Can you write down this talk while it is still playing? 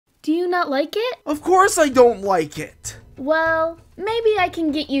Do you not like it? Of course I don't like it. Well, maybe I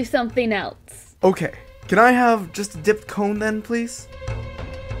can get you something else. Okay, can I have just a dipped cone then, please?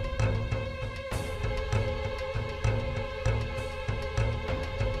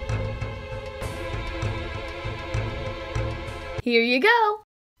 Here you go.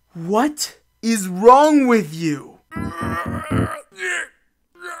 What is wrong with you?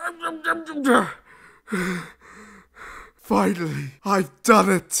 Finally, I've done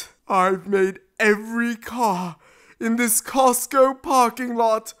it. I've made every car in this Costco parking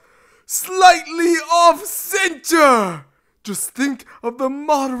lot slightly off center. Just think of the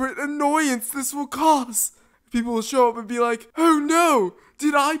moderate annoyance this will cause. People will show up and be like, oh no,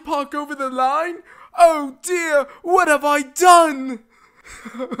 did I park over the line? Oh dear, what have I done?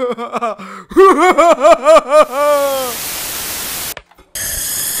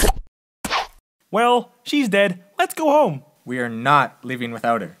 Well, she's dead. Let's go home. We are not leaving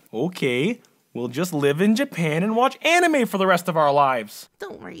without her. Okay, we'll just live in Japan and watch anime for the rest of our lives.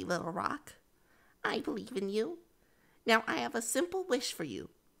 Don't worry, Little Rock. I believe in you. Now I have a simple wish for you.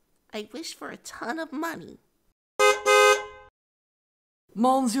 I wish for a ton of money.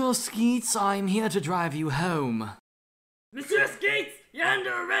 Monsieur Skeets, I'm here to drive you home. Monsieur Skeets, you're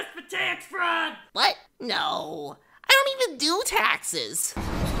under arrest for tax fraud! What? No. I don't even do taxes.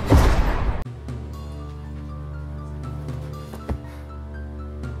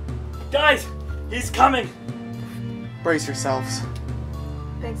 Guys, he's coming! Brace yourselves.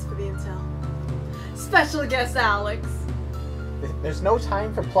 Thanks for the intel. Special guest Alex. There's no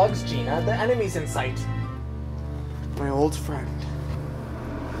time for plugs, Gina. The enemy's in sight. My old friend.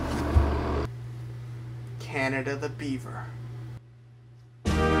 Canada the Beaver.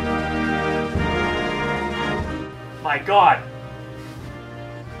 My God!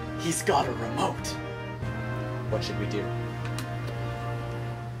 He's got a remote. What should we do?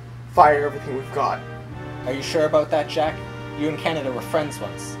 Fire everything we've got. Are you sure about that, Jack? You and Canada were friends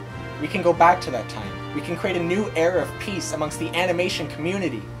once. We can go back to that time. We can create a new era of peace amongst the animation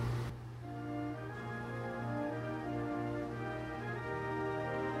community.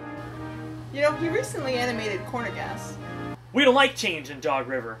 You know, he recently animated Corner Gas. We don't like change in Dog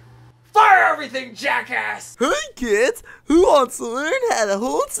River. Fire everything, jackass! Hey kids, who wants to learn how to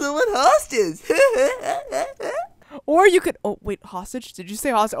hold someone hostage? Or you could, oh wait, hostage? Did you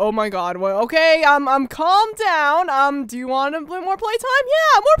say hostage? Oh my god, well, okay, calm down. Do you want to play more playtime?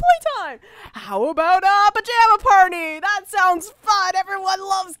 Yeah, more playtime! How about a pajama party? That sounds fun, everyone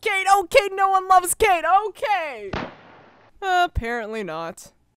loves Kate. Okay, no one loves Kate, okay! Apparently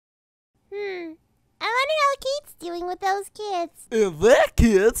not. I wonder how Kate's doing with those kids. And that,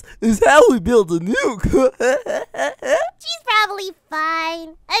 kids, is how we build a nuke. She's probably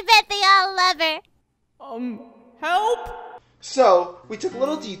fine. I bet they all love her. Help? So, we took a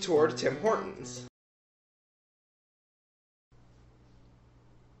little detour to Tim Hortons.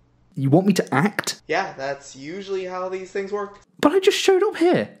 You want me to act? Yeah, that's usually how these things work. But I just showed up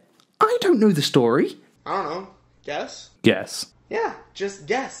here. I don't know the story. I don't know. Guess? Guess. Yeah, just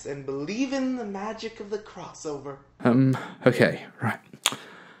guess and believe in the magic of the crossover. Okay, right.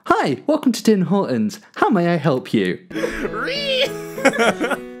 Hi, welcome to Tim Hortons. How may I help you?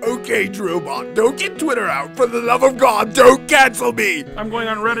 Okay, Drillbot, don't get Twitter out. For the love of God, don't cancel me. I'm going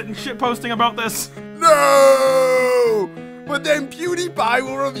on Reddit and shitposting about this. No! But then PewDiePie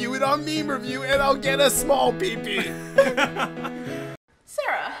will review it on Meme Review and I'll get a small pee-pee.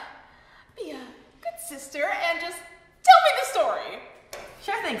 Sarah, be a good sister and just tell me the story.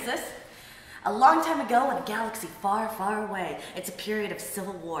 Sure thing, sis. A long time ago in a galaxy far, far away, it's a period of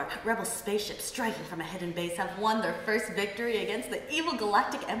civil war. Rebel spaceships striking from a hidden base have won their first victory against the evil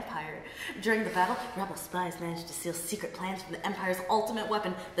galactic empire. During the battle, rebel spies managed to steal secret plans from the empire's ultimate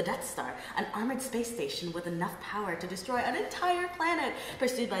weapon, the Death Star, an armored space station with enough power to destroy an entire planet.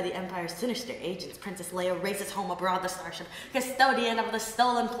 Pursued by the empire's sinister agents, Princess Leia races home aboard the starship, custodian of the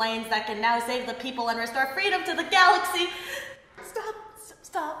stolen planes that can now save the people and restore freedom to the galaxy.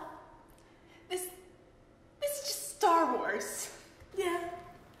 Stop. This is just Star Wars. Yeah.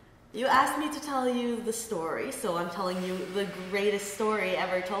 You asked me to tell you the story, so I'm telling you the greatest story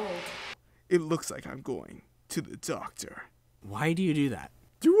ever told. It looks like I'm going to the doctor. Why do you do that?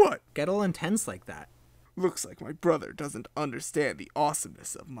 Do what? Get all intense like that. Looks like my brother doesn't understand the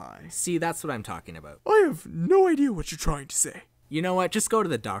awesomeness of my... See, that's what I'm talking about. I have no idea what you're trying to say. You know what? Just go to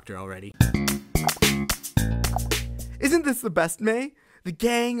the doctor already. Isn't this the best, May? The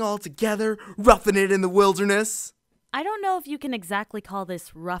gang all together, roughing it in the wilderness. I don't know if you can exactly call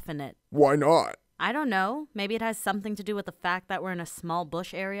this roughing it. Why not? I don't know. Maybe it has something to do with the fact that we're in a small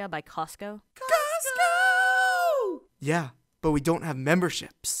bush area by Costco. Costco! Yeah, but we don't have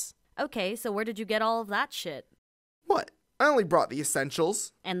memberships. Okay, so where did you get all of that shit? What? I only brought the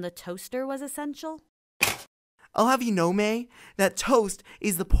essentials. And the toaster was essential? I'll have you know, May, that toast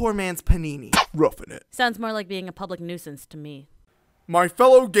is the poor man's panini. Roughing it. Sounds more like being a public nuisance to me. My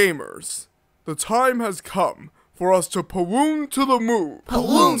fellow gamers, the time has come for us to pawoon to the moon.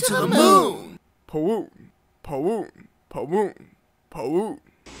 Pawoon to the moon! Pawoon, pawoon, pawoon, pawoon.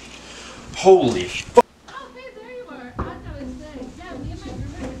 Holy fuck. Oh, hey, there you are. As I was saying, yeah, me and my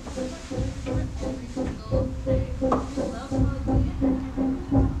roommate every single day.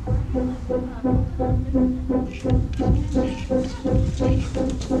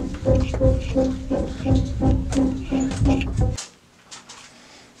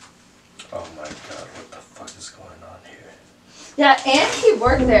 Oh my god, what the fuck is going on here? Yeah, and he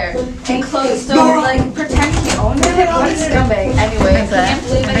worked there and closed, so like pretending he owned it. What a scumbag. Anyway, I can't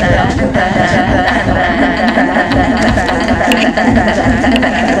believe it.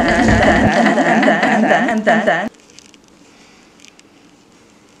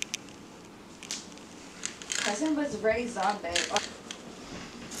 Cousin was raised zombie.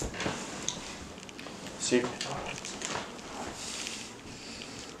 Secret.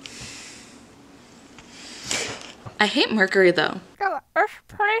 I hate Mercury though.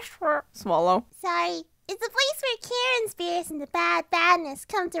 Swallow. Sorry, it's a place where Karen spirits and the bad badness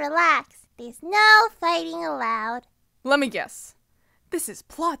come to relax. There's no fighting allowed. Let me guess. This is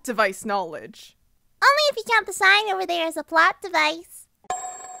plot device knowledge. Only if you count the sign over there as a plot device.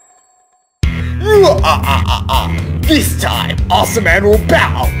 This time, Awesome Man will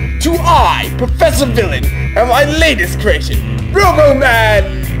bow to I, Professor Villain, and my latest creation,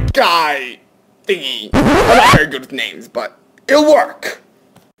 Robo-Man Guy Thingy. I'm not very good with names, but it'll work.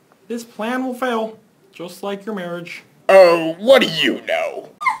 This plan will fail, just like your marriage. Oh, what do you know?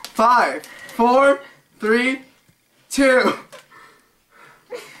 5, 4, 3, 2.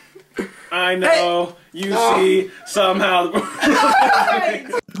 I know, you see, somehow...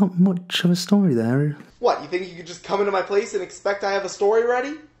 Not much of a story there. What, you think you could just come into my place and expect I have a story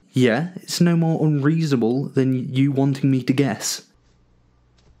ready? Yeah, it's no more unreasonable than you wanting me to guess.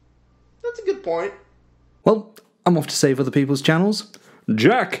 That's a good point. Well, I'm off to save other people's channels.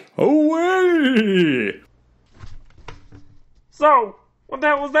 Jack, away! So, what the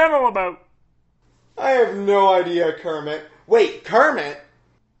hell was that all about? I have no idea, Kermit. Wait, Kermit?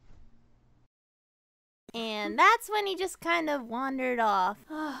 And that's when he just kind of wandered off.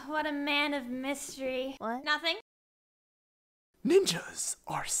 Oh, what a man of mystery. What? Nothing? Ninjas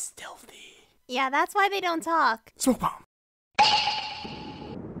are stealthy. Yeah, that's why they don't talk. Smoke bomb.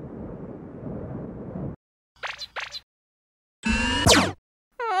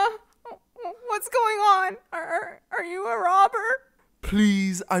 What's going on? Are you a robber?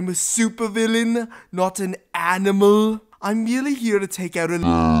 Please, I'm a supervillain, not an animal. I'm merely here to take out a...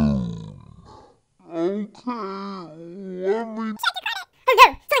 Okay, let me... Oh no!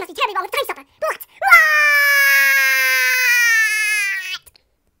 Someone must be terribly wrong with Time Stopper! What?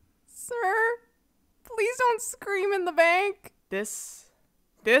 Sir, please don't scream in the bank. This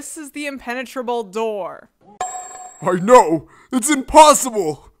is the impenetrable door. I know! It's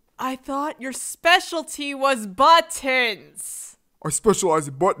impossible! I thought your specialty was buttons. I specialize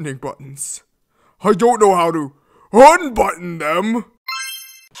in buttoning buttons. I don't know how to unbutton them!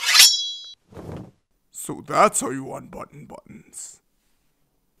 So that's how you unbutton buttons.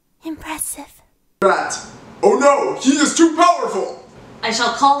 Impressive. Rat. Oh no! He is too powerful! I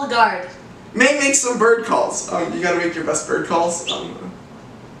shall call the guard. May make some bird calls. You gotta make your best bird calls.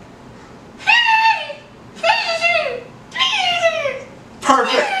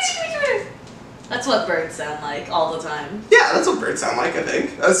 Perfect! That's what birds sound like all the time. Yeah, that's what birds sound like, I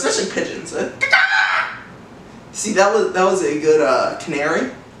think. Especially pigeons. See, that was a good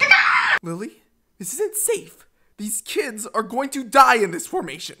canary. Lily, this isn't safe. These kids are going to die in this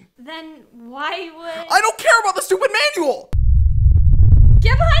formation. Then why would... I don't care about the stupid manual!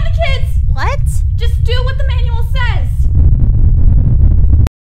 Get behind the kids! What? Just do what the manual says!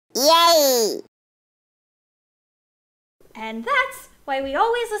 Yay! And that's why we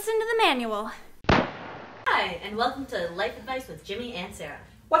always listen to the manual. Hi, and welcome to Life Advice with Jimmy and Sarah.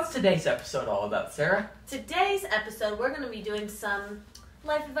 What's today's episode all about, Sarah? Today's episode, we're going to be doing some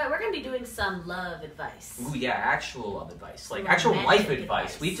life advice. We're going to be doing some love advice. Ooh, yeah, actual love advice. Like Romantic actual life advice.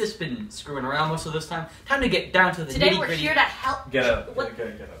 advice. We've just been screwing around most of this time. Time to get down to the Today nitty we're gritty. here to help. Get up. What?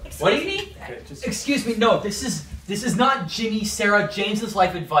 Get up. Excuse What do you me? Okay, just... Excuse me, no, this is not Jimmy, Sarah, James's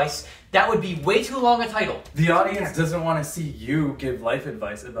life advice. That would be way too long a title. The audience doesn't want to see you give life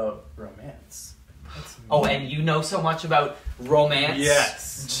advice about romance. Oh, and you know so much about romance?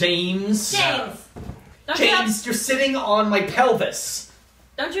 Yes. James? James! James, you're sitting on my pelvis.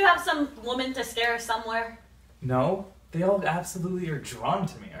 Don't you have some woman to scare somewhere? No, they all absolutely are drawn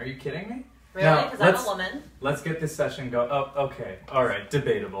to me. Are you kidding me? Really? Now, Because I'm a woman. Let's get this session going. Oh, okay. All right,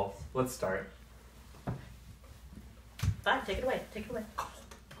 debatable. Let's start. Fine, take it away. Take it away.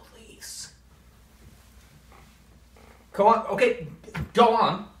 Police. Go on. Okay, go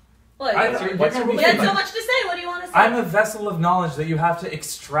on. What? You You had so much to say. What do you want to say? I'm a vessel of knowledge that you have to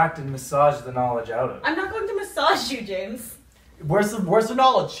extract and massage the knowledge out of. I'm not going to massage you, James. Where's the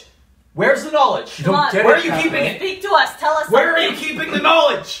knowledge? Where's the knowledge? You don't get Where it, are you Catherine. keeping it? Speak to us. Tell us Where are something. you keeping the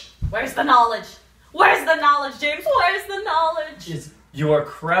knowledge? Where's the knowledge? Where's the knowledge, James? Where's the knowledge? You are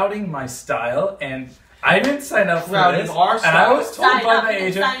crowding my style, and I didn't sign up for Crowding this. our And I style. was told Sign by up, my you didn't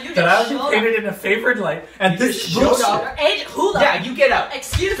agent sign, you that I just would be showed painted in a favored light, and this showed bullshit. up. Your agent, who the? Yeah, you get out.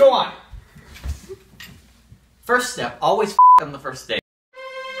 Excuse Go on. First step, always on the first date.